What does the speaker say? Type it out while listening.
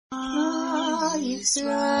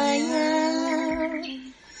Israel,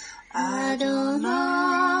 Adonai,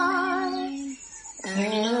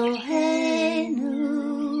 Eloheinu,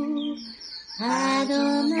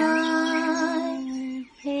 Adonai,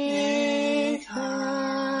 Echad,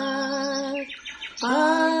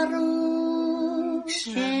 Baruch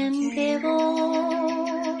Shem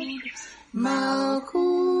Kevod, Malkuto,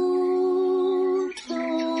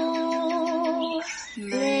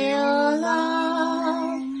 Leolam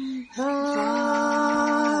Va'ed.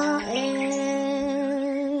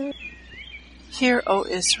 Hear, O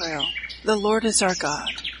Israel, the Lord is our God,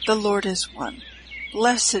 the Lord is one.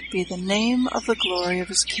 Blessed be the name of the glory of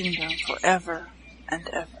his kingdom forever and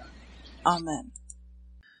ever. Amen.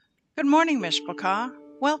 Good morning, Mishpachah.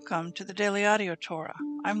 Welcome to the Daily Audio Torah.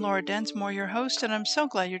 I'm Laura Densmore, your host, and I'm so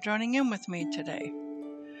glad you're joining in with me today.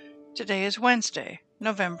 Today is Wednesday,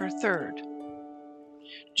 November 3rd.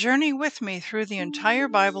 Journey with me through the entire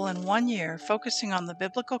Bible in 1 year, focusing on the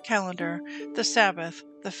biblical calendar, the Sabbath,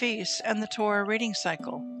 the feasts, and the Torah reading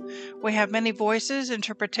cycle. We have many voices,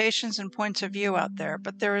 interpretations, and points of view out there,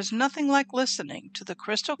 but there is nothing like listening to the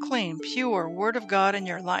crystal clean, pure Word of God in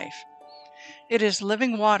your life. It is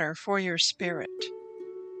living water for your spirit.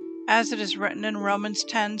 As it is written in Romans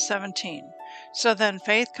 10:17, so then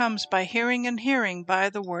faith comes by hearing, and hearing by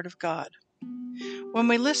the Word of God. When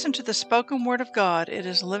we listen to the spoken Word of God, it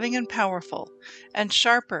is living and powerful, and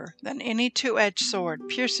sharper than any two-edged sword,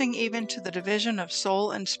 piercing even to the division of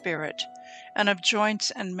soul and spirit, and of joints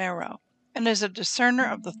and marrow, and is a discerner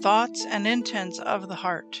of the thoughts and intents of the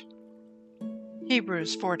heart.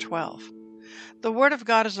 Hebrews 4:12. The Word of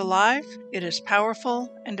God is alive, it is powerful,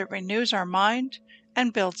 and it renews our mind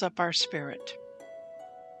and builds up our spirit.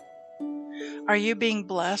 Are you being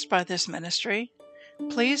blessed by this ministry?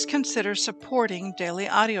 Please consider supporting Daily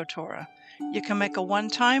Audio Torah. You can make a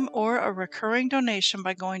one-time or a recurring donation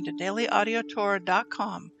by going to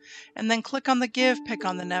dailyaudiotorah.com and then click on the Give pick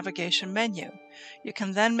on the navigation menu. You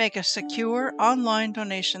can then make a secure online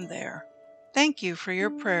donation there. Thank you for your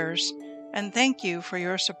prayers, and thank you for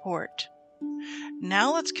your support.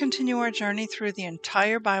 Now let's continue our journey through the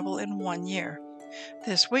entire Bible in 1 year.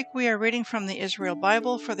 This week we are reading from the Israel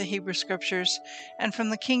Bible for the Hebrew Scriptures and from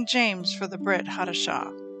the King James for the Brit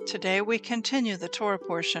Hadashah. Today we continue the Torah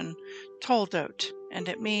portion, Toldot, and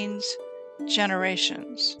it means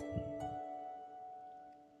generations.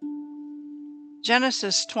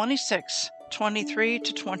 Genesis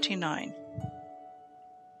 26:23-29.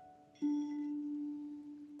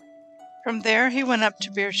 From there he went up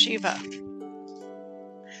to Beersheba.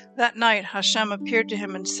 That night Hashem appeared to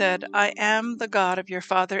him and said, I am the God of your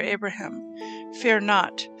father Abraham. Fear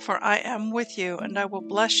not, for I am with you, and I will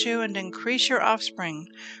bless you and increase your offspring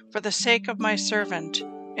for the sake of my servant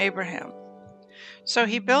Abraham. So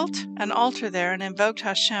he built an altar there and invoked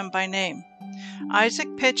Hashem by name.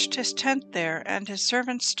 Isaac pitched his tent there, and his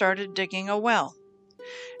servants started digging a well.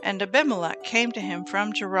 And Abimelech came to him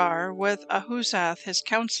from Gerar with Ahuzath his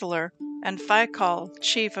counselor and Phicol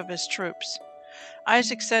chief of his troops.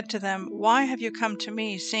 Isaac said to them, Why have you come to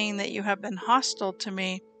me, seeing that you have been hostile to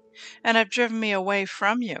me, and have driven me away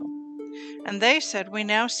from you? And they said, We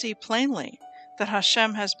now see plainly that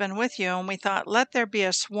Hashem has been with you, and we thought, Let there be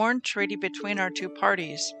a sworn treaty between our two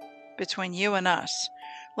parties, between you and us.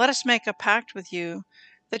 Let us make a pact with you,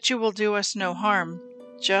 that you will do us no harm,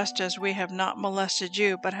 just as we have not molested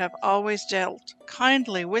you, but have always dealt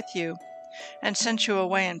kindly with you, and sent you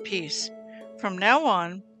away in peace. From now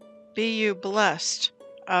on, be you blessed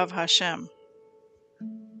of Hashem.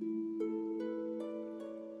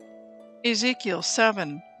 Ezekiel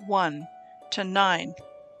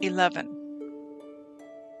 7:1-9:11.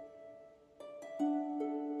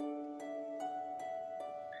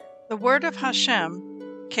 The word of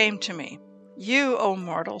Hashem came to me. You, O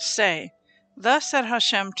mortal, say, Thus said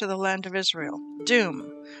Hashem to the land of Israel, Doom.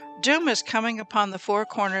 Doom is coming upon the four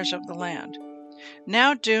corners of the land.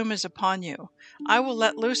 Now doom is upon you. I will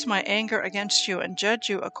let loose my anger against you and judge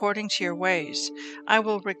you according to your ways. I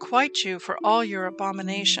will requite you for all your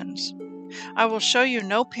abominations. I will show you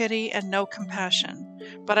no pity and no compassion,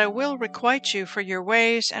 but I will requite you for your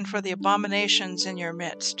ways and for the abominations in your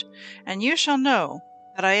midst. And you shall know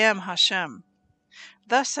that I am Hashem.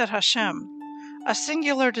 Thus said Hashem, a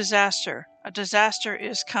singular disaster, a disaster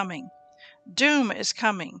is coming. Doom is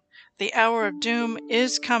coming. The hour of doom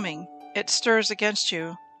is coming. It stirs against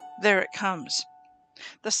you. There it comes.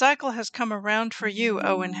 The cycle has come around for you,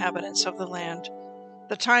 O inhabitants of the land.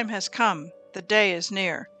 The time has come. The day is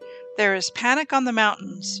near. There is panic on the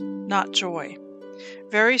mountains, not joy.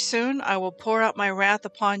 Very soon I will pour out my wrath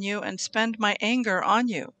upon you and spend my anger on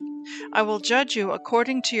you. I will judge you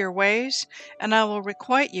according to your ways, and I will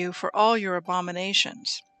requite you for all your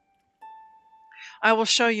abominations. I will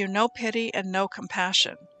show you no pity and no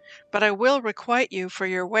compassion, but I will requite you for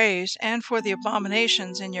your ways and for the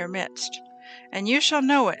abominations in your midst. And you shall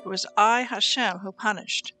know it was I, Hashem, who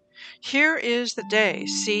punished. Here is the day.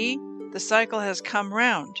 See, the cycle has come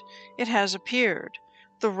round. It has appeared.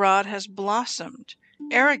 The rod has blossomed.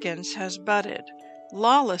 Arrogance has budded.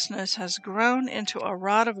 Lawlessness has grown into a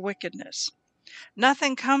rod of wickedness.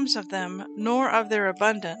 Nothing comes of them, nor of their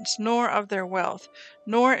abundance, nor of their wealth,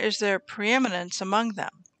 nor is there preeminence among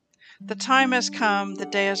them. The time has come, the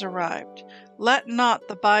day has arrived. Let not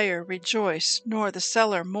the buyer rejoice, nor the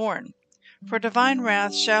seller mourn, for divine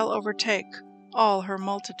wrath shall overtake all her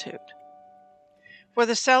multitude. For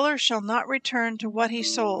the seller shall not return to what he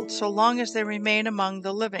sold so long as they remain among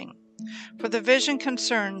the living. For the vision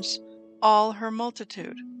concerns all her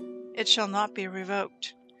multitude. It shall not be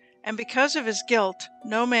revoked. And because of his guilt,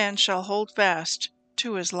 no man shall hold fast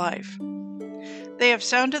to his life. They have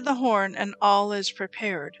sounded the horn, and all is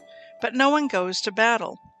prepared, but no one goes to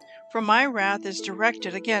battle. For my wrath is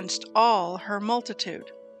directed against all her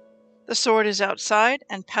multitude. The sword is outside,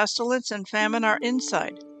 and pestilence and famine are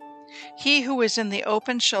inside. He who is in the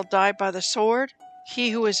open shall die by the sword.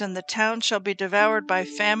 He who is in the town shall be devoured by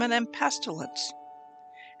famine and pestilence.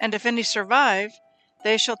 And if any survive,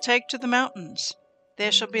 they shall take to the mountains. They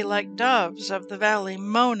shall be like doves of the valley,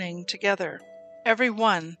 moaning together, every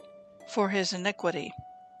one for his iniquity.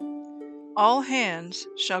 All hands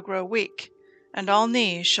shall grow weak, and all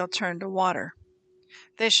knees shall turn to water.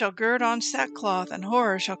 They shall gird on sackcloth, and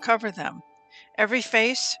horror shall cover them. Every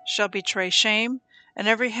face shall betray shame, and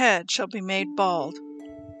every head shall be made bald.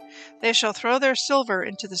 They shall throw their silver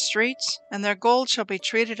into the streets, and their gold shall be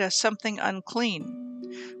treated as something unclean.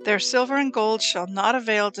 Their silver and gold shall not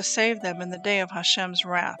avail to save them in the day of Hashem's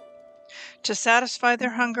wrath, to satisfy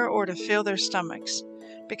their hunger or to fill their stomachs,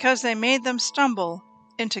 because they made them stumble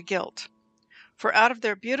into guilt. For out of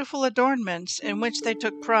their beautiful adornments in which they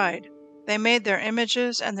took pride, they made their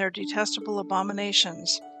images and their detestable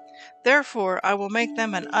abominations. Therefore I will make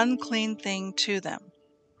them an unclean thing to them.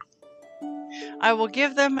 I will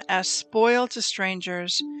give them as spoil to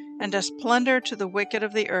strangers, and as plunder to the wicked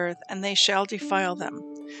of the earth, and they shall defile them.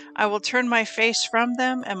 I will turn my face from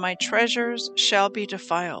them, and my treasures shall be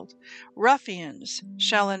defiled. Ruffians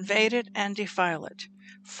shall invade it and defile it.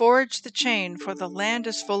 Forge the chain, for the land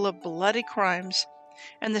is full of bloody crimes,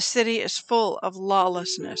 and the city is full of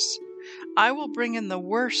lawlessness. I will bring in the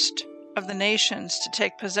worst of the nations to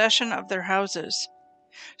take possession of their houses.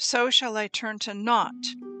 So shall I turn to naught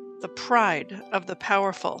the pride of the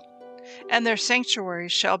powerful, and their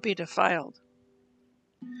sanctuaries shall be defiled.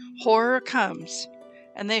 Horror comes,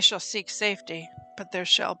 and they shall seek safety, but there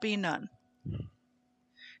shall be none.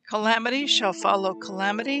 Calamity shall follow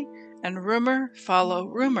calamity, and rumor follow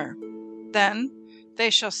rumor. Then they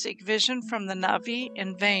shall seek vision from the Navi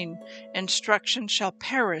in vain. Instruction shall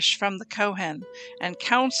perish from the Kohen, and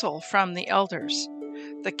counsel from the elders.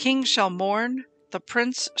 The king shall mourn, the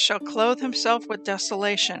prince shall clothe himself with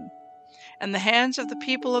desolation, and the hands of the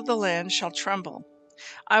people of the land shall tremble.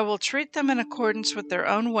 I will treat them in accordance with their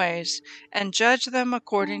own ways, and judge them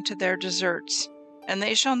according to their deserts, and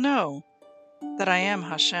they shall know that I am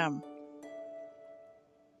Hashem.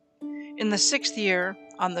 In the 6th year,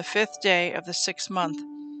 on the 5th day of the 6th month,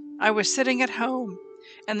 I was sitting at home,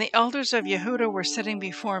 and the elders of Yehuda were sitting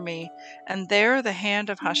before me, and there the hand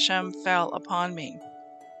of Hashem fell upon me.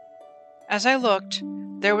 As I looked,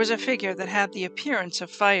 there was a figure that had the appearance of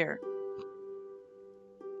fire.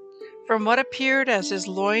 From what appeared as his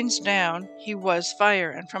loins down, he was fire,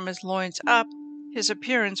 and from his loins up, his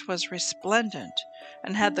appearance was resplendent,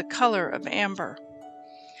 and had the color of amber.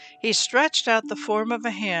 He stretched out the form of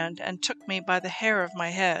a hand, and took me by the hair of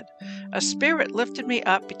my head. A spirit lifted me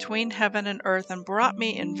up between heaven and earth, and brought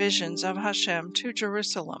me in visions of Hashem to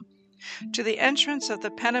Jerusalem, to the entrance of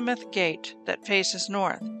the Penamith gate that faces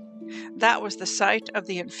north. That was the site of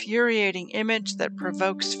the infuriating image that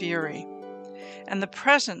provokes fury. And the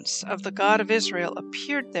presence of the God of Israel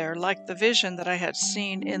appeared there like the vision that I had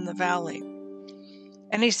seen in the valley.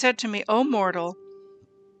 And he said to me, O mortal,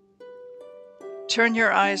 turn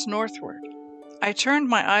your eyes northward. I turned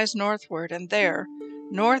my eyes northward, and there,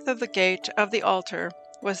 north of the gate of the altar,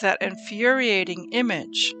 was that infuriating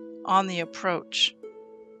image on the approach.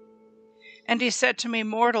 And he said to me,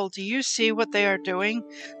 Mortal, do you see what they are doing?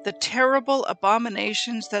 The terrible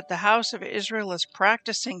abominations that the house of Israel is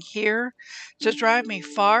practicing here to drive me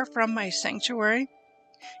far from my sanctuary?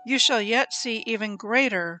 You shall yet see even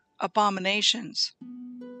greater abominations.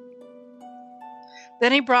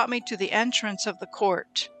 Then he brought me to the entrance of the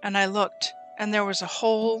court, and I looked, and there was a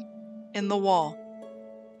hole in the wall.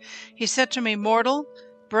 He said to me, "Mortal,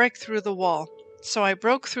 break through the wall." So I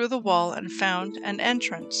broke through the wall and found an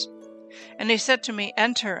entrance. And he said to me,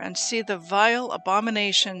 "Enter and see the vile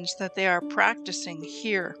abominations that they are practicing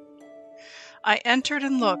here." I entered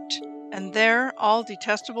and looked, and there all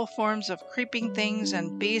detestable forms of creeping things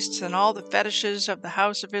and beasts and all the fetishes of the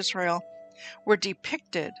house of Israel were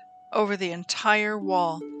depicted over the entire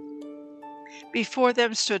wall. Before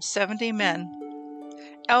them stood 70 men,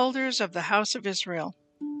 elders of the house of Israel,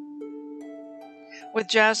 with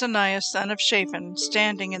Jazaniah son of Shaphan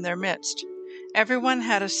standing in their midst. Everyone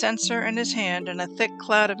had a censer in his hand, and a thick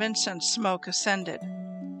cloud of incense smoke ascended.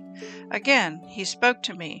 Again he spoke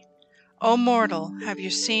to me, "O mortal, have you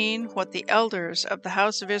seen what the elders of the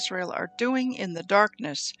house of Israel are doing in the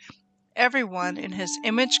darkness, everyone in his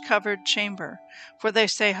image-covered chamber? For they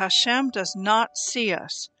say, Hashem does not see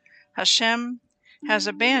us. Hashem has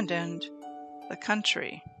abandoned the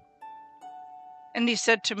country." And he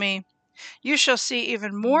said to me, "You shall see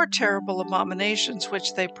even more terrible abominations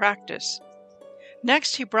which they practice."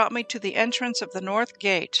 Next he brought me to the entrance of the north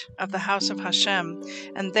gate of the house of Hashem,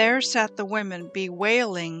 and there sat the women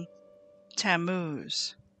bewailing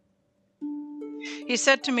Tammuz. He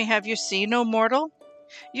said to me, "Have you seen, O mortal?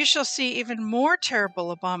 You shall see even more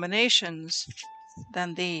terrible abominations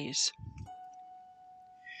than these."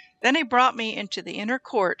 Then he brought me into the inner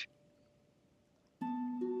court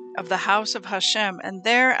of the house of Hashem, and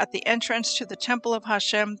there at the entrance to the temple of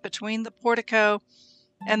Hashem, between the portico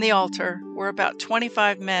and the altar, were about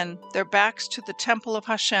 25 men, their backs to the temple of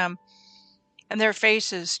Hashem, and their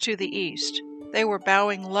faces to the east. They were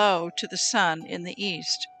bowing low to the sun in the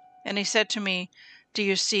east. And he said to me, "Do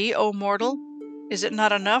you see, O mortal? Is it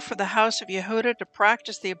not enough for the house of Yehudah to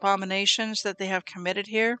practice the abominations that they have committed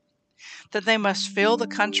here, that they must fill the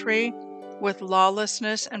country with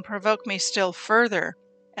lawlessness and provoke me still further,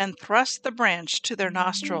 and thrust the branch to their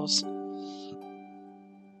nostrils?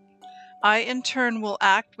 I in turn will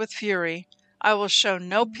act with fury. I will show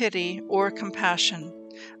no pity or compassion.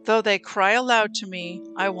 Though they cry aloud to me,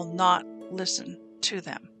 I will not listen to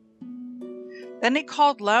them." Then he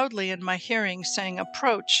called loudly in my hearing, saying,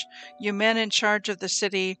 "Approach, you men in charge of the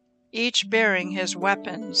city, each bearing his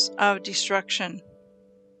weapons of destruction."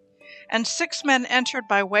 And 6 men entered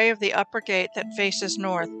by way of the upper gate that faces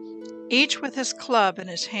north, each with his club in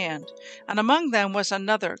his hand, and among them was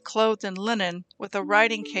another, clothed in linen, with a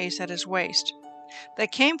writing case at his waist. They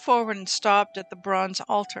came forward and stopped at the bronze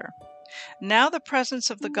altar. Now the presence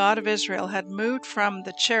of the God of Israel had moved from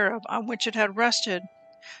the cherub on which it had rested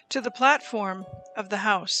to the platform of the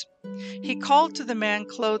house. He called to the man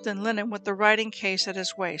clothed in linen with the writing case at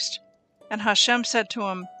his waist. And Hashem said to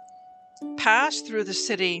him, "Pass through the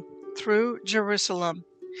city, through Jerusalem,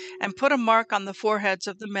 and put a mark on the foreheads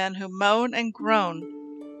of the men who moan and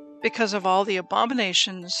groan because of all the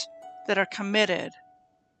abominations that are committed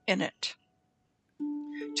in it."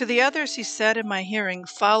 To the others he said in my hearing,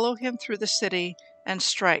 "Follow him through the city and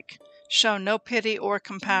strike. Show no pity or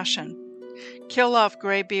compassion. Kill off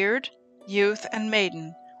graybeard, youth and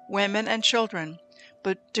maiden, women and children,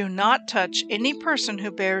 but do not touch any person who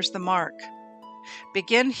bears the mark.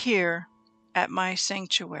 Begin here at my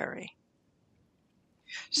sanctuary."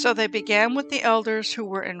 So they began with the elders who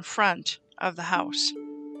were in front of the house.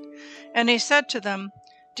 And he said to them,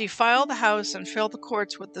 "Defile the house and fill the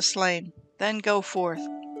courts with the slain. Then go forth."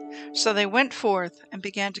 So they went forth and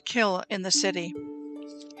began to kill in the city.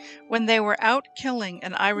 When they were out killing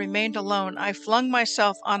and I remained alone, I flung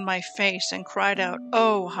myself on my face and cried out,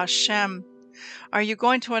 "O Hashem, are you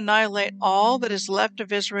going to annihilate all that is left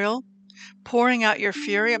of Israel, pouring out your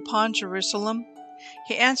fury upon Jerusalem?"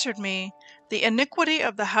 He answered me, "The iniquity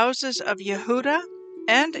of the houses of Yehudah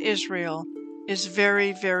and Israel is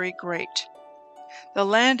very, very great. The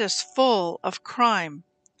land is full of crime,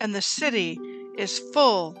 and the city is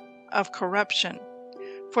full of corruption.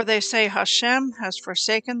 For they say, Hashem has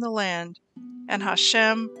forsaken the land, and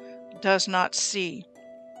Hashem does not see.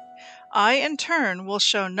 I in turn will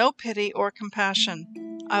show no pity or compassion.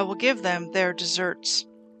 I will give them their deserts."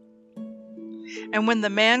 And when the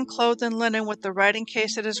man clothed in linen with the writing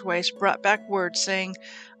case at his waist brought back word, saying,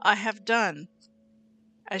 "I have done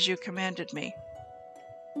as you commanded me."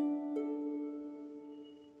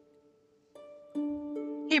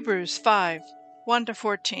 Hebrews 5,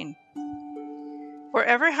 1-14. For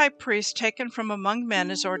every high priest taken from among men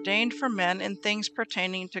is ordained for men in things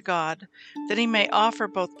pertaining to God, that he may offer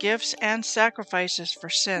both gifts and sacrifices for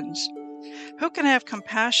sins. Who can have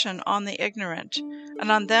compassion on the ignorant, and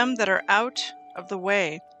on them that are out of the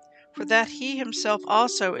way? for that he himself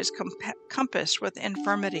also is compassed with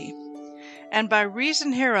infirmity. And by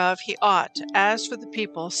reason hereof he ought, as for the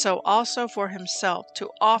people, so also for himself, to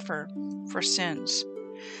offer for sins.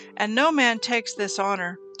 And no man takes this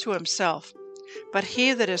honor to himself, but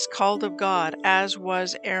he that is called of God, as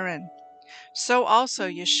was Aaron. So also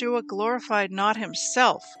Yeshua glorified not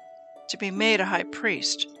himself to be made a high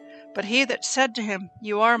priest, but he that said to him,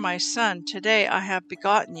 You are my son, today I have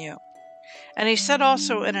begotten you. And he said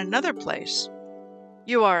also in another place,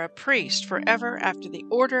 You are a priest forever after the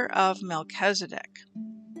order of Melchizedek,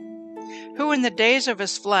 who in the days of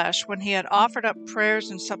his flesh, when he had offered up prayers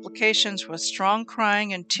and supplications with strong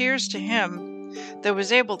crying and tears to him that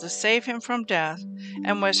was able to save him from death,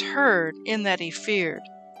 and was heard in that he feared,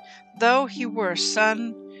 though he were a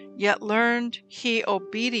son, yet learned he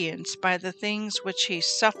obedience by the things which he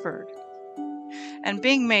suffered. And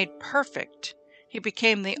being made perfect, he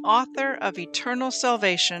became the author of eternal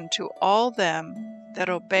salvation to all them that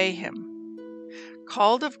obey him,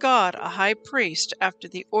 called of God a high priest after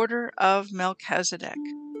the order of Melchizedek,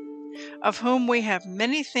 of whom we have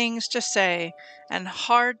many things to say and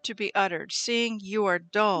hard to be uttered, seeing you are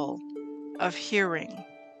dull of hearing.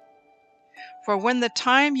 For when the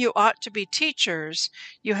time you ought to be teachers,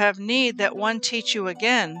 you have need that one teach you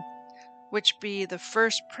again, which be the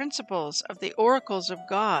first principles of the oracles of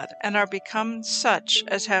God, and are become such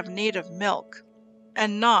as have need of milk,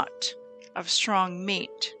 and not of strong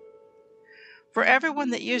meat. For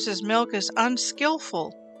everyone that uses milk is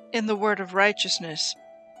unskillful in the word of righteousness,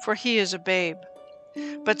 for he is a babe.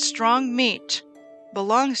 But strong meat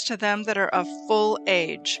belongs to them that are of full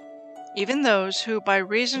age, even those who by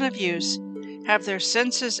reason of use have their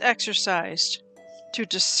senses exercised to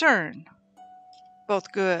discern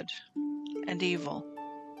both good and evil.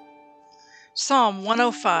 Psalm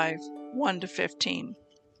 105, 1-15.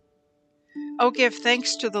 O give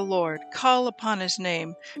thanks to the Lord, call upon his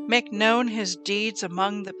name, make known his deeds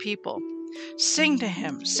among the people. Sing to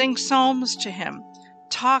him, sing psalms to him,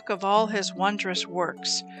 talk of all his wondrous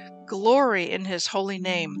works, glory in his holy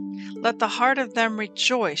name. Let the heart of them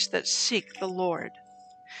rejoice that seek the Lord.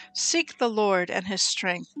 Seek the Lord and his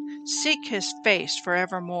strength, seek his face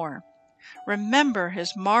forevermore. Remember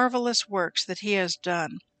his marvelous works that he has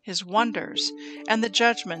done, his wonders, and the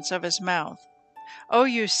judgments of his mouth. O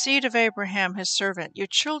you seed of Abraham his servant, you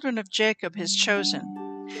children of Jacob his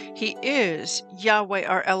chosen. He is Yahweh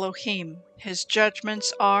our Elohim, his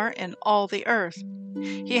judgments are in all the earth.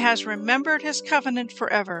 He has remembered his covenant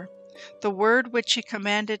forever, the word which he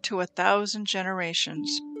commanded to 1,000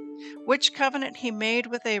 generations, which covenant he made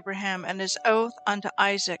with Abraham and his oath unto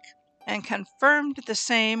Isaac, and confirmed the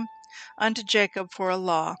same unto Jacob for a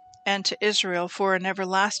law, and to Israel for an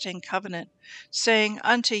everlasting covenant, saying,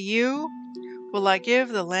 Unto you will I give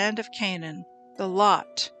the land of Canaan, the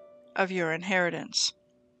lot of your inheritance.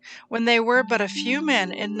 When they were but a few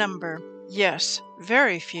men in number, yes,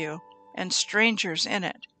 very few, and strangers in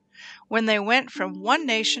it, when they went from one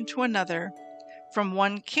nation to another, from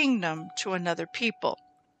one kingdom to another people,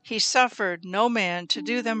 he suffered no man to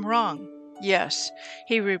do them wrong. Yes,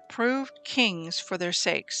 he reproved kings for their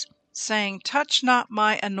sakes, saying, Touch not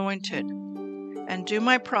my anointed, and do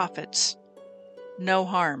my prophets no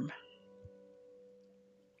harm.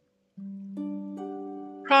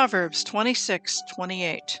 Proverbs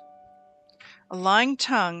 26:28. A lying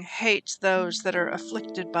tongue hates those that are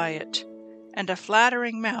afflicted by it, and a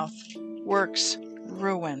flattering mouth works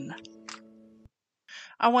ruin.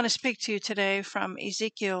 I want to speak to you today from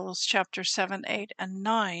Ezekiel's chapter 7, 8, and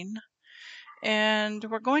 9, and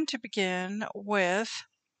we're going to begin with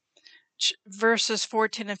verses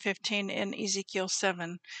 14 and 15 in Ezekiel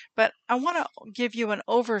 7. But I want to give you an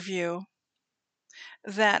overview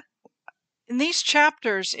that in these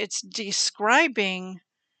chapters it's describing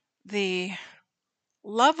the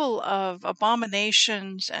level of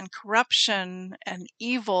abominations and corruption and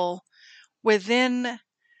evil within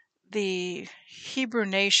the Hebrew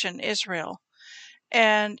nation Israel,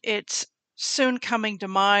 and its soon coming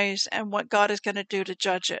demise and what God is going to do to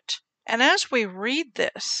judge it. And as we read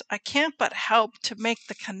this, I can't but help to make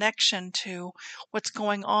the connection to what's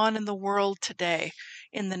going on in the world today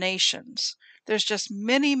in the nations. There's just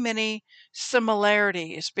many, many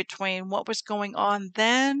similarities between what was going on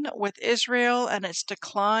then with Israel and its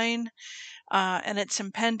decline and its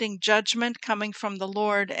impending judgment coming from the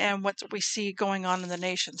Lord and what we see going on in the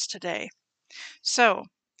nations today. So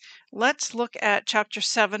let's look at chapter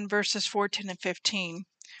 7, verses 14 and 15,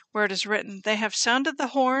 where it is written, They have sounded the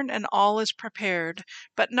horn, and all is prepared,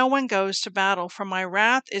 but no one goes to battle, for my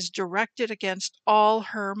wrath is directed against all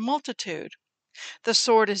her multitude. The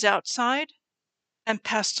sword is outside, and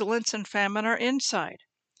pestilence and famine are inside.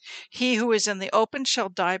 He who is in the open shall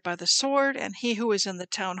die by the sword, and he who is in the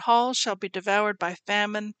town hall shall be devoured by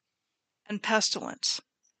famine and pestilence.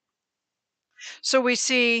 So we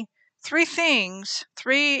see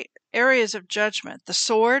three areas of judgment: the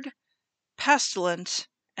sword, pestilence,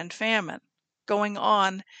 and famine going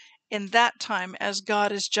on in that time as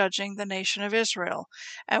God is judging the nation of Israel.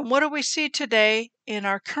 And what do we see today in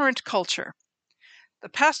our current culture? The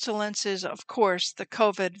pestilence is, of course, the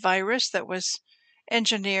COVID virus that was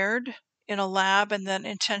engineered in a lab and then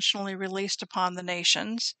intentionally released upon the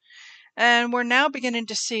nations. And we're now beginning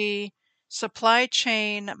to see supply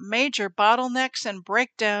chain major bottlenecks and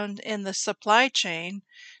breakdown in the supply chain.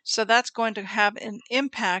 So that's going to have an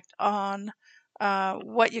impact on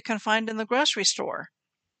what you can find in the grocery store.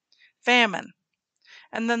 Famine.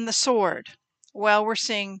 And then the sword. Well, we're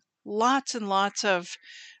seeing lots and lots of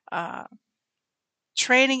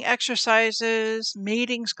training exercises,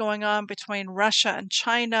 meetings going on between Russia and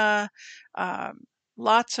China,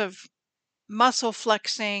 lots of muscle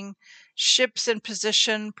flexing, ships in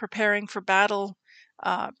position preparing for battle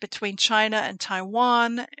between China and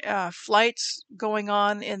Taiwan, flights going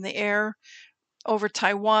on in the air over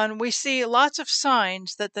Taiwan. We see lots of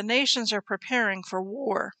signs that the nations are preparing for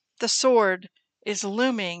war. The sword is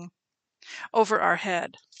looming over our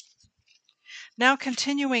head. Now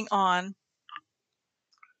continuing on,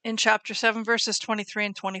 in chapter 7, verses 23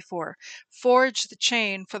 and 24, forge the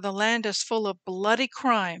chain, for the land is full of bloody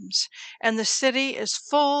crimes, and the city is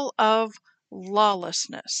full of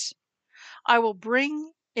lawlessness. I will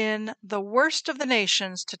bring in the worst of the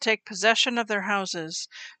nations to take possession of their houses.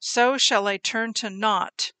 So shall I turn to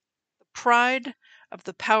naught the pride of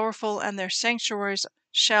the powerful, and their sanctuaries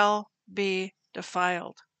shall be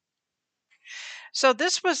defiled. So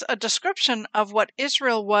this was a description of what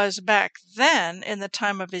Israel was back then in the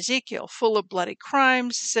time of Ezekiel, full of bloody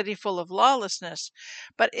crimes, city full of lawlessness.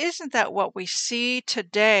 But isn't that what we see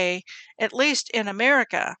today, at least in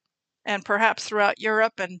America, and perhaps throughout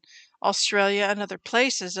Europe and Australia and other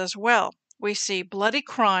places as well? We see bloody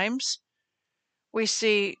crimes. We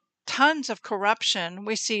see tons of corruption.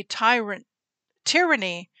 We see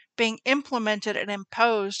tyranny being implemented and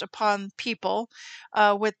imposed upon people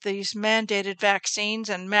with these mandated vaccines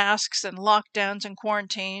and masks and lockdowns and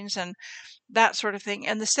quarantines and that sort of thing.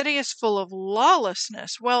 And the city is full of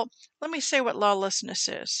lawlessness. Well, let me say what lawlessness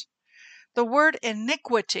is. The word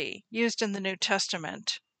iniquity used in the New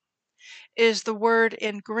Testament is the word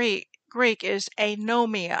in Greek is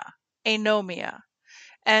anomia. Anomia.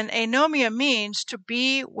 And anomia means to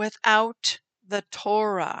be without the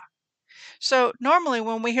Torah. So normally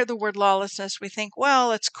when we hear the word lawlessness, we think,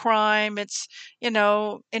 well, it's crime. It's,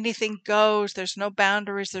 anything goes. There's no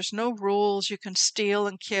boundaries. There's no rules. You can steal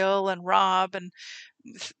and kill and rob and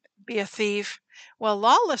be a thief. Well,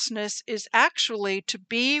 lawlessness is actually to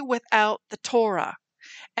be without the Torah.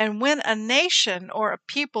 And when a nation or a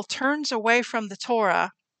people turns away from the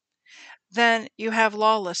Torah, then you have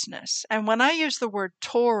lawlessness. And when I use the word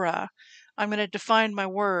Torah, I'm going to define my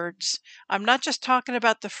words. I'm not just talking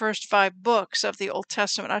about the first 5 books of the Old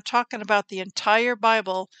Testament. I'm talking about the entire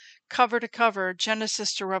Bible, cover to cover,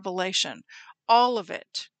 Genesis to Revelation. All of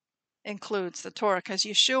it includes the Torah, because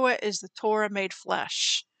Yeshua is the Torah made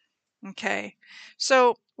flesh. Okay,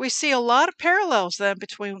 so we see a lot of parallels then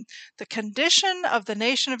between the condition of the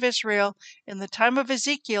nation of Israel in the time of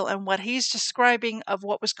Ezekiel and what he's describing of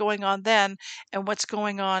what was going on then and what's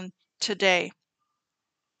going on today.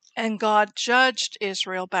 And God judged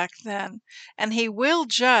Israel back then, and he will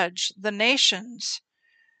judge the nations.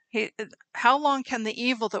 How long can the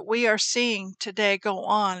evil that we are seeing today go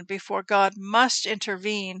on before God must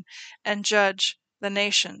intervene and judge the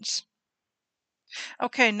nations?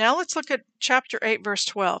 Okay, now let's look at chapter 8, verse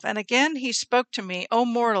 12. And again he spoke to me, O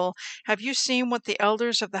mortal, have you seen what the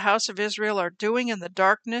elders of the house of Israel are doing in the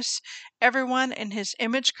darkness, everyone in his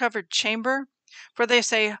image-covered chamber? For they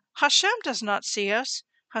say, Hashem does not see us.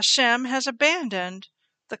 Hashem has abandoned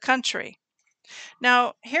the country.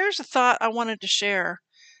 Now, here's a thought I wanted to share.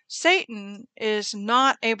 Satan is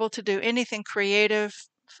not able to do anything creative,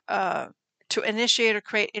 to initiate or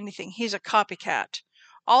create anything. He's a copycat.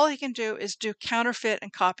 All he can do is do counterfeit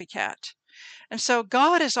and copycat. And so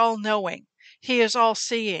God is all-knowing. He is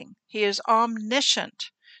all-seeing. He is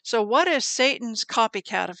omniscient. So what is Satan's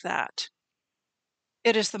copycat of that?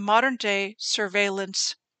 It is the modern-day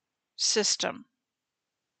surveillance system.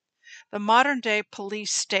 The modern-day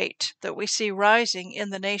police state that we see rising in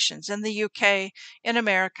the nations, in the UK, in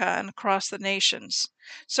America, and across the nations.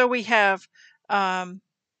 So we have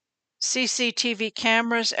CCTV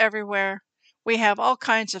cameras everywhere. We have all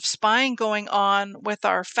kinds of spying going on with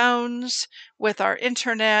our phones, with our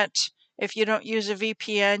internet, If you don't use a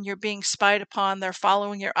VPN, you're being spied upon. They're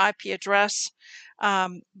following your IP address.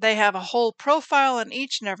 They have a whole profile on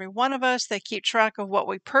each and every one of us. They keep track of what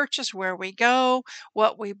we purchase, where we go,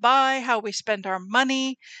 what we buy, how we spend our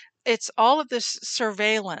money. It's all of this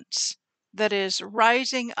surveillance that is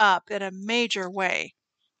rising up in a major way.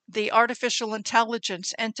 The artificial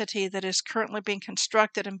intelligence entity that is currently being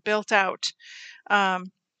constructed and built out.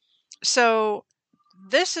 So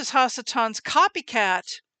this is Hasatan's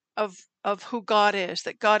copycat of who God is,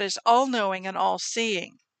 that God is all-knowing and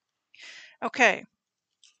all-seeing. Okay,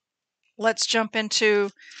 let's jump into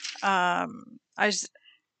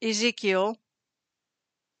Ezekiel,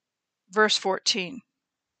 verse 14.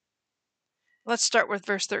 Let's start with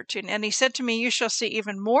verse 13. And he said to me, you shall see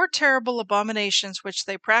even more terrible abominations which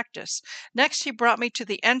they practice. Next he brought me to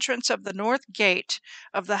the entrance of the north gate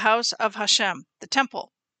of the house of Hashem, the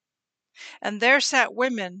temple. And there sat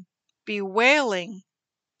women bewailing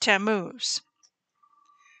Tammuz.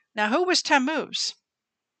 Now, who was Tammuz?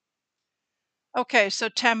 Okay, so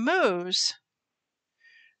Tammuz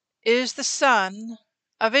is the son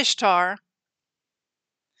of Ishtar.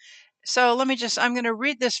 So I'm going to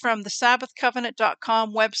read this from the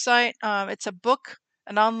SabbathCovenant.com website. It's a book,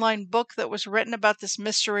 an online book that was written about this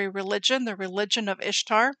mystery religion, the religion of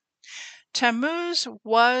Ishtar. Tammuz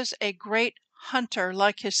was a great hunter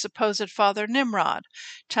like his supposed father Nimrod.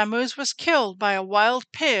 Tammuz was killed by a wild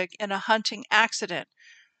pig in a hunting accident.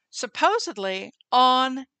 Supposedly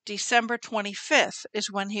on December 25th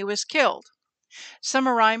is when he was killed.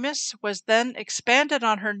 Semiramis was then expanded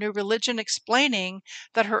on her new religion, explaining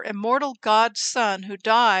that her immortal god son who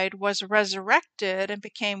died was resurrected and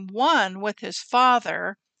became one with his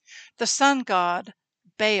father, the sun god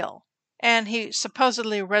Baal. And he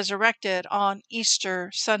supposedly resurrected on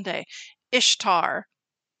Easter Sunday. Ishtar,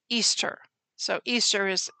 Easter. So Easter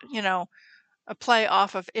is, a play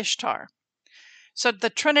off of Ishtar. So the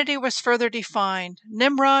Trinity was further defined.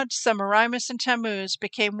 Nimrod, Semiramis, and Tammuz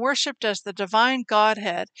became worshipped as the divine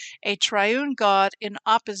Godhead, a triune God in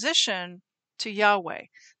opposition to Yahweh,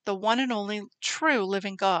 the one and only true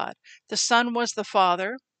living God. The Son was the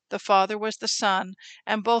Father was the Son,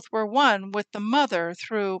 and both were one with the Mother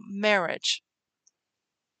through marriage.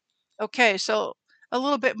 Okay, so a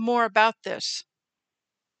little bit more about this.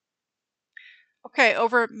 Okay,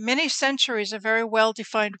 over many centuries, a very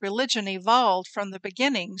well-defined religion evolved from the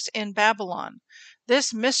beginnings in Babylon.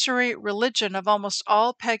 This mystery religion of almost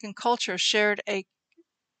all pagan cultures shared a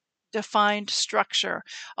defined structure.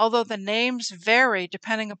 Although the names vary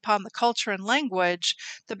depending upon the culture and language,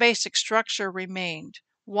 the basic structure remained.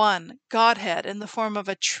 1. Godhead in the form of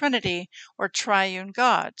a trinity or triune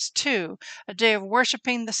gods. 2. A day of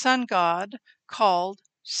worshiping the sun god called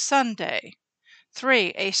Sunday. 3.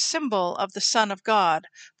 A symbol of the Son of God,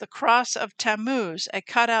 the cross of Tammuz, a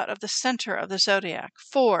cutout of the center of the zodiac.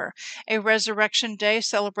 4. A resurrection day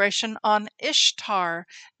celebration on Ishtar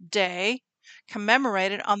Day,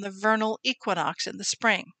 commemorated on the vernal equinox in the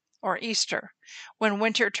spring, or Easter, when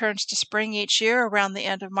winter turns to spring each year around the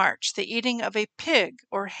end of March. The eating of a pig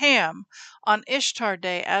or ham on Ishtar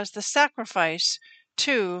Day as the sacrifice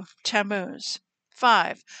to Tammuz.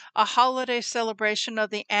 5. A holiday celebration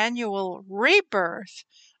of the annual rebirth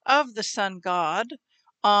of the sun god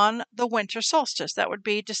on the winter solstice. That would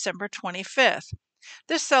be December 25th.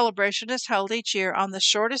 This celebration is held each year on the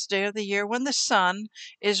shortest day of the year when the sun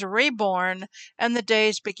is reborn and the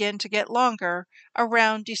days begin to get longer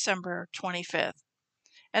around December 25th.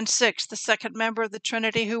 And 6. The second member of the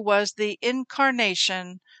Trinity who was the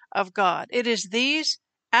incarnation of God. It is these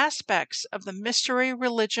aspects of the mystery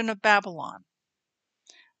religion of Babylon.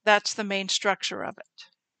 That's the main structure of it.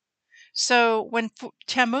 So when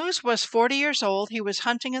Tammuz was 40 years old, he was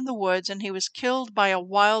hunting in the woods and he was killed by a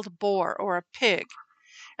wild boar or a pig.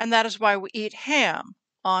 And that is why we eat ham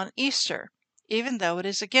on Easter, even though it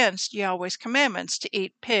is against Yahweh's commandments to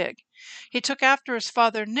eat pig. He took after his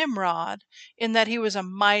father Nimrod in that he was a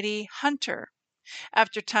mighty hunter.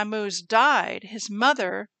 After Tammuz died, his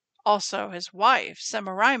mother, also his wife,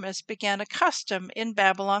 Semiramis, began a custom in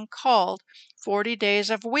Babylon called 40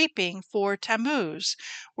 Days of Weeping for Tammuz,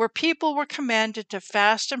 where people were commanded to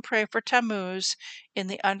fast and pray for Tammuz in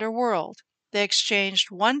the underworld. They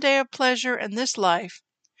exchanged 1 day of pleasure in this life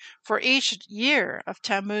for each year of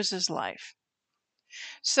Tammuz's life.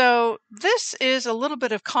 So this is a little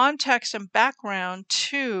bit of context and background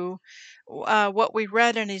to what we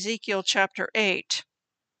read in Ezekiel chapter 8.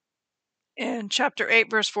 In chapter 8,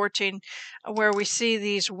 verse 14, where we see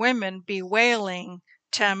these women bewailing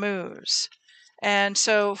Tammuz. And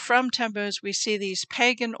so from Tammuz, we see these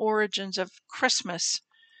pagan origins of Christmas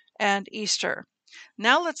and Easter.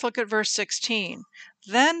 Now let's look at verse 16.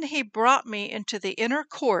 Then he brought me into the inner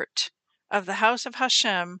court of the house of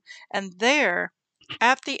Hashem, and there,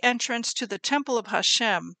 at the entrance to the temple of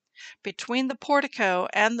Hashem, between the portico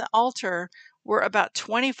and the altar, were about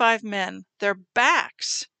 25 men, their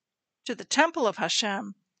backs to the temple of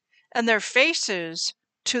Hashem, and their faces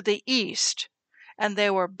to the east, and they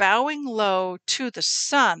were bowing low to the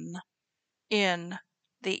sun in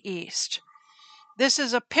the east. This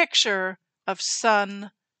is a picture of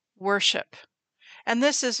sun worship. And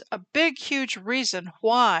this is a big, huge reason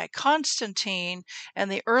why Constantine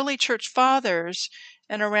and the early church fathers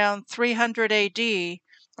in around 300 AD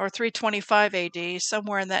or 325 AD,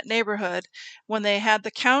 somewhere in that neighborhood, when they had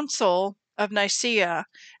the Council of Nicaea,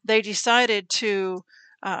 they decided to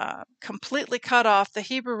completely cut off the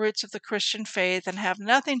Hebrew roots of the Christian faith and have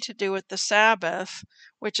nothing to do with the Sabbath,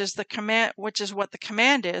 which is what the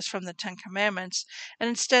command is from the Ten Commandments, and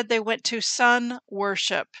instead they went to sun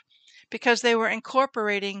worship, because they were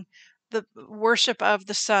incorporating the worship of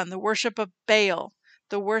the sun, the worship of Baal,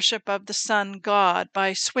 the worship of the sun god,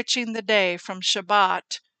 by switching the day from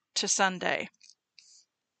Shabbat to Sunday.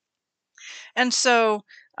 And so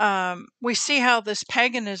we see how this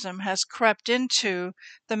paganism has crept into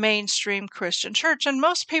the mainstream Christian church, and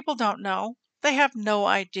most people don't know. They have no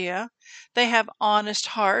idea. They have honest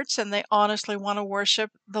hearts, and they honestly want to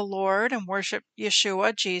worship the Lord and worship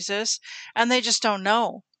Yeshua, Jesus, and they just don't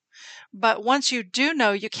know. But once you do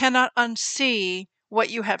know, you cannot unsee what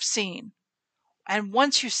you have seen. And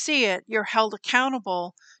once you see it, you're held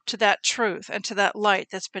accountable to that truth and to that light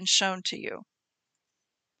that's been shown to you.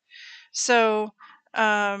 So,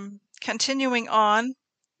 continuing on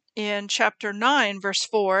in chapter 9, verse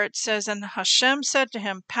 4, it says, "And Hashem said to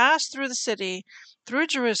him, Pass through the city, through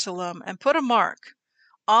Jerusalem, and put a mark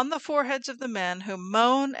on the foreheads of the men who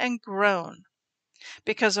moan and groan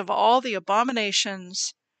because of all the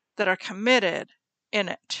abominations that are committed in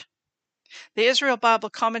it." The Israel Bible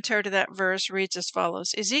commentary to that verse reads as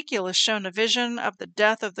follows: Ezekiel is shown a vision of the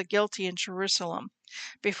death of the guilty in Jerusalem.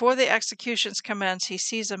 Before the executions commence, he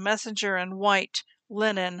sees a messenger in white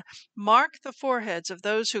linen mark the foreheads of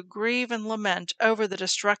those who grieve and lament over the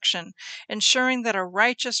destruction, ensuring that a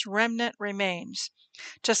righteous remnant remains.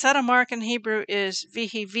 To set a mark in Hebrew is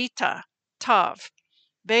vihivita, tav,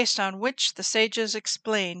 based on which the sages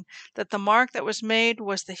explain that the mark that was made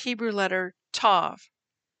was the Hebrew letter tav.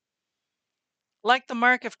 Like the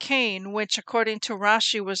mark of Cain, which according to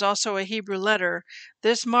Rashi was also a Hebrew letter,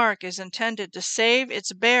 this mark is intended to save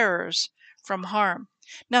its bearers from harm.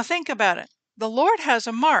 Now think about it. The Lord has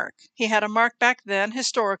a mark. He had a mark back then,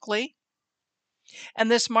 historically, and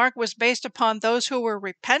this mark was based upon those who were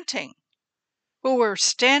repenting, who were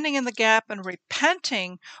standing in the gap and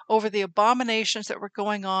repenting over the abominations that were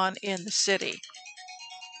going on in the city.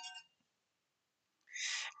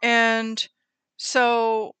 And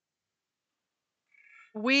so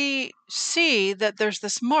we see that there's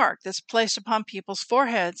this mark that's placed upon people's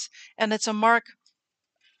foreheads, and it's a mark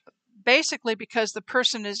basically because the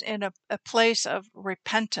person is in a place of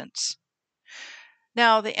repentance.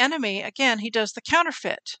 Now, the enemy, again, he does the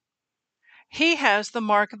counterfeit. He has the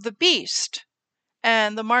mark of the beast.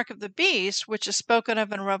 And the mark of the beast, which is spoken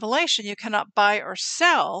of in Revelation, you cannot buy or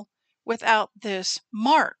sell without this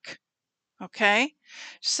mark. Okay?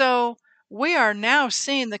 So we are now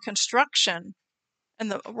seeing the construction and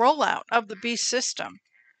the rollout of the beast system.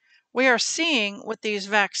 We are seeing with these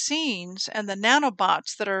vaccines and the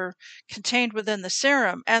nanobots that are contained within the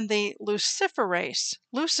serum and the luciferase.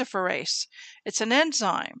 It's an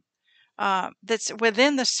enzyme that's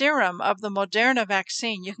within the serum of the Moderna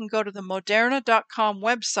vaccine. You can go to the Moderna.com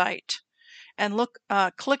website and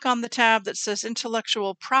click on the tab that says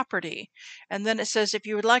intellectual property. And then it says, if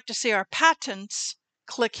you would like to see our patents,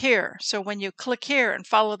 click here. So when you click here and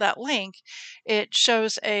follow that link, it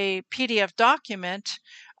shows a PDF document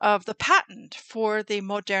of the patent for the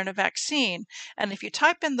Moderna vaccine. And if you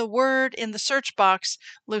type in the word in the search box,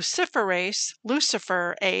 luciferase,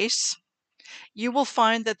 you will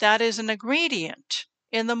find that that is an ingredient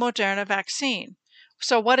in the Moderna vaccine.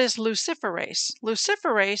 So what is luciferase?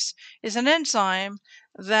 Luciferase is an enzyme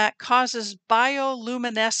that causes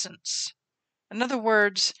bioluminescence. In other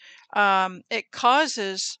words, it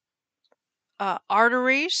causes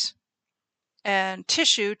arteries and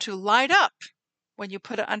tissue to light up when you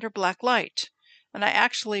put it under black light. And I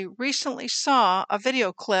actually recently saw a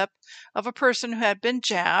video clip of a person who had been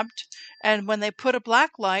jabbed, and when they put a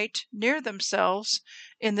black light near themselves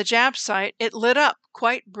in the jab site, it lit up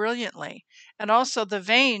quite brilliantly. And also the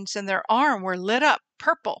veins in their arm were lit up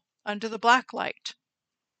purple under the black light.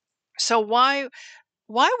 So why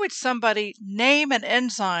would somebody name an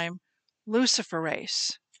enzyme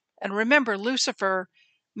luciferase? And remember, Lucifer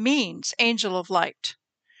means angel of light.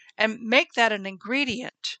 And make that an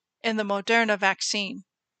ingredient in the Moderna vaccine.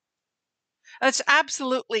 That's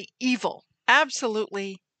absolutely evil.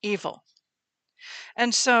 Absolutely evil.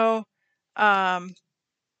 And so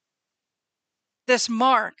this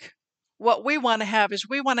mark, what we want to have is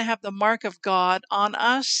we want to have the mark of God on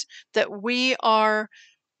us, that we are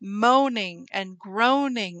moaning and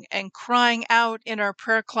groaning and crying out in our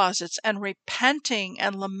prayer closets and repenting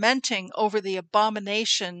and lamenting over the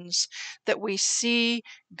abominations that we see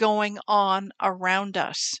going on around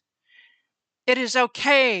us. It is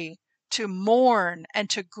okay to mourn and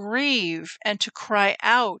to grieve and to cry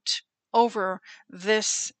out over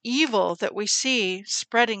this evil that we see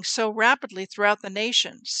spreading so rapidly throughout the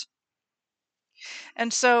nations.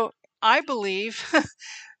 And so I believe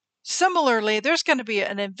similarly, there's going to be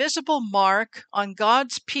an invisible mark on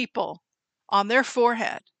God's people on their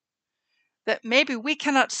forehead that maybe we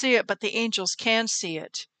cannot see it, but the angels can see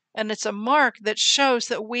it. And it's a mark that shows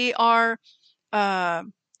that we are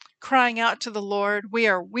crying out to the Lord. We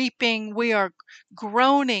are weeping. We are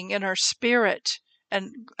groaning in our spirit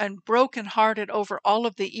and brokenhearted over all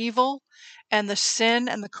of the evil and the sin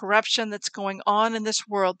and the corruption that's going on in this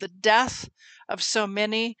world, the death of so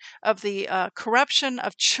many, of the corruption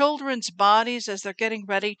of children's bodies as they're getting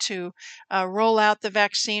ready to roll out the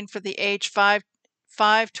vaccine for the age 5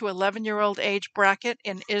 to 11-year-old age bracket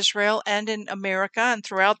in Israel and in America and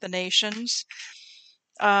throughout the nations.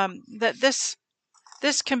 That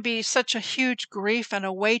this can be such a huge grief and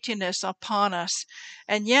a weightiness upon us.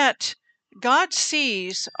 And yet, God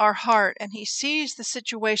sees our heart and He sees the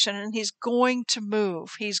situation and He's going to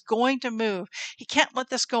move. He's going to move. He can't let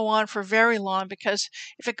this go on for very long, because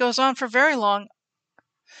if it goes on for very long,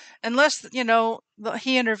 unless,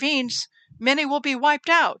 He intervenes, many will be wiped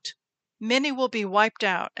out. Many will be wiped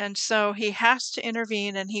out. And so He has to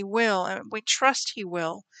intervene, and He will. And we trust He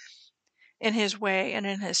will in His way and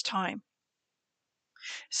in His time.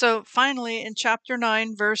 So finally, in chapter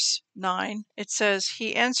 9, verse 9, it says,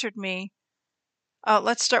 He answered me.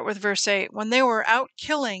 Let's start with verse 8. When they were out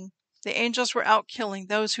killing, the angels were out killing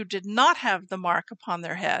those who did not have the mark upon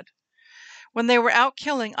their head. When they were out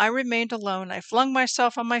killing, I remained alone. I flung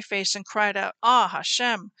myself on my face and cried out, Ah,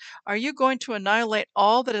 Hashem, are you going to annihilate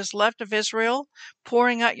all that is left of Israel,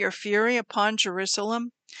 pouring out your fury upon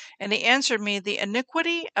Jerusalem? And He answered me, The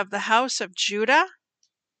iniquity of the house of Judah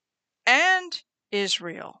and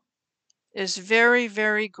Israel is very,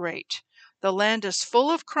 very great. The land is full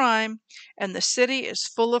of crime, and the city is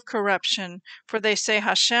full of corruption, for they say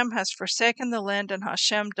Hashem has forsaken the land, and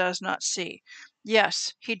Hashem does not see.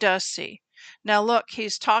 Yes, He does see. Now look,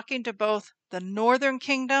 He's talking to both the northern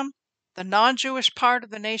kingdom, the non-Jewish part of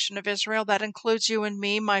the nation of Israel, that includes you and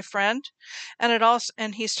me, my friend,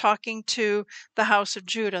 and He's talking to the house of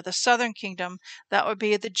Judah, the southern kingdom, that would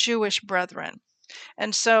be the Jewish brethren.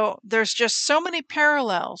 And so there's just so many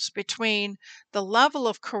parallels between the level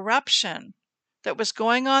of corruption that was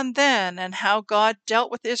going on then and how God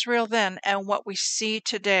dealt with Israel then and what we see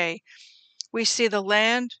today. We see the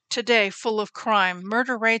land today full of crime.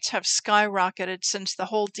 Murder rates have skyrocketed since the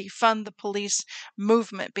whole defund the police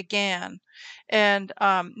movement began. And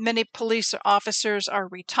many police officers are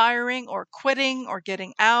retiring or quitting or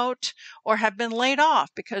getting out or have been laid off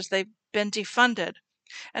because they've been defunded.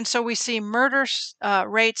 And so we see murder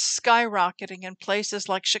rates skyrocketing in places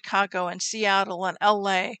like Chicago and Seattle and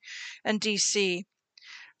LA and DC.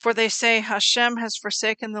 For they say Hashem has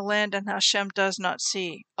forsaken the land and Hashem does not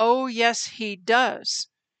see. Oh, yes, He does.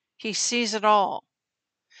 He sees it all.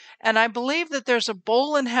 And I believe that there's a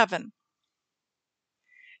bowl in heaven.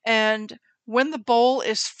 And when the bowl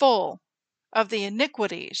is full of the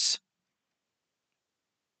iniquities,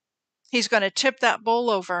 He's going to tip that bowl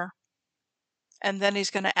over, and then He's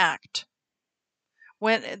going to act.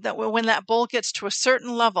 When that bowl gets to a certain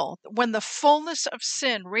level, when the fullness of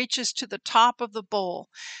sin reaches to the top of the bowl,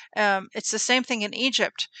 it's the same thing in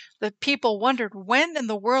Egypt. The people wondered, when in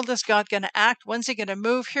the world is God going to act? When's He going to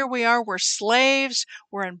move? Here we are, we're slaves,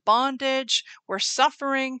 we're in bondage, we're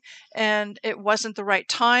suffering, and it wasn't the right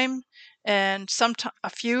time. And some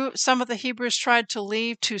of the Hebrews tried to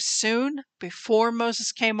leave too soon before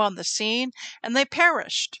Moses came on the scene, and they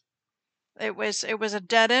perished. It was a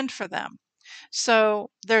dead end for them. So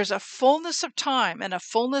there's a fullness of time and a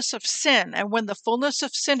fullness of sin. And when the fullness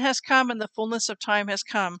of sin has come and the fullness of time has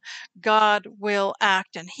come, God will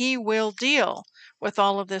act and He will deal with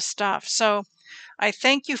all of this stuff. So I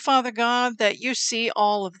thank you, Father God, that you see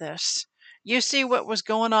all of this. You see what was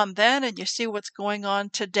going on then and you see what's going on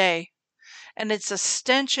today. and it's a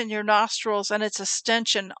stench in your nostrils, and it's a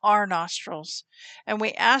stench in our nostrils. And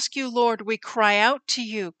we ask you, Lord, we cry out to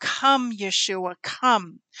you, come, Yeshua,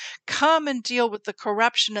 come. Come and deal with the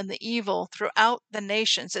corruption and the evil throughout the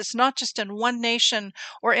nations. It's not just in one nation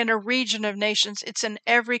or in a region of nations. It's in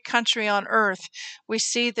every country on earth. We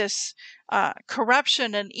see this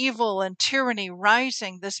corruption and evil and tyranny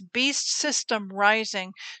rising, this beast system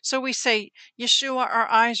rising. So we say, Yeshua, our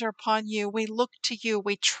eyes are upon you. We look to you.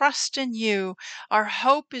 We trust in you. Our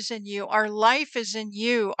hope is in you. Our life is in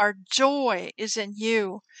you. Our joy is in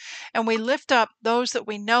you. And we lift up those that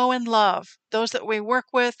we know and love, those that we work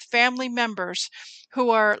with, family members who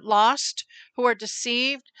are lost, who are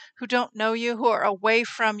deceived, who don't know you, who are away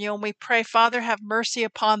from you. And we pray, Father, have mercy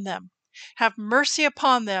upon them. Have mercy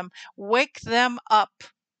upon them. Wake them up.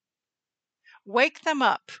 Wake them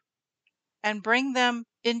up and bring them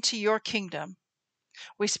into your kingdom.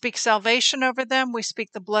 We speak salvation over them. We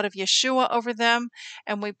speak the blood of Yeshua over them.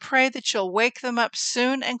 And we pray that you'll wake them up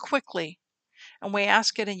soon and quickly. And we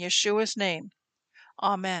ask it in Yeshua's name.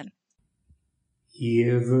 Amen.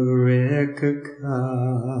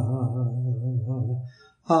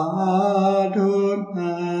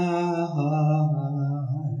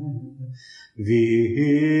 Vish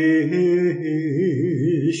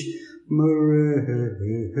Mareka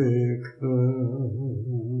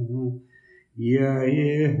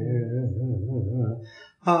Yair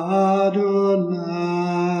Adonai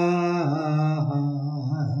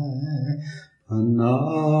Panavilaka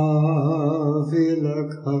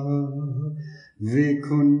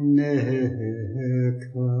Vikuneka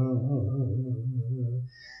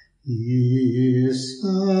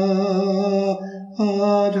Isa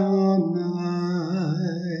Adonai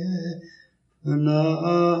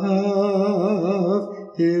Panav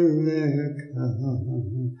Ileka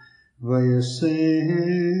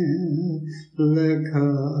Vayaseh Leka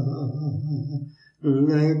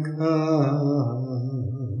Leka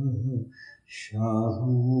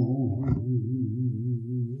Shalom.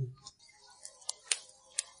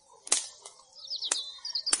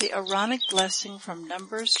 The Aaronic blessing from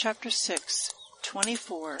Numbers chapter 6,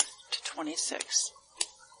 24 to 26.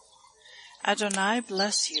 Adonai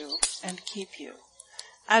bless you and keep you.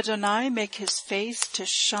 Adonai make his face to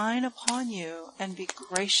shine upon you and be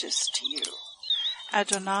gracious to you.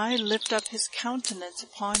 Adonai lift up his countenance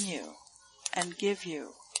upon you and give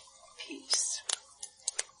you peace.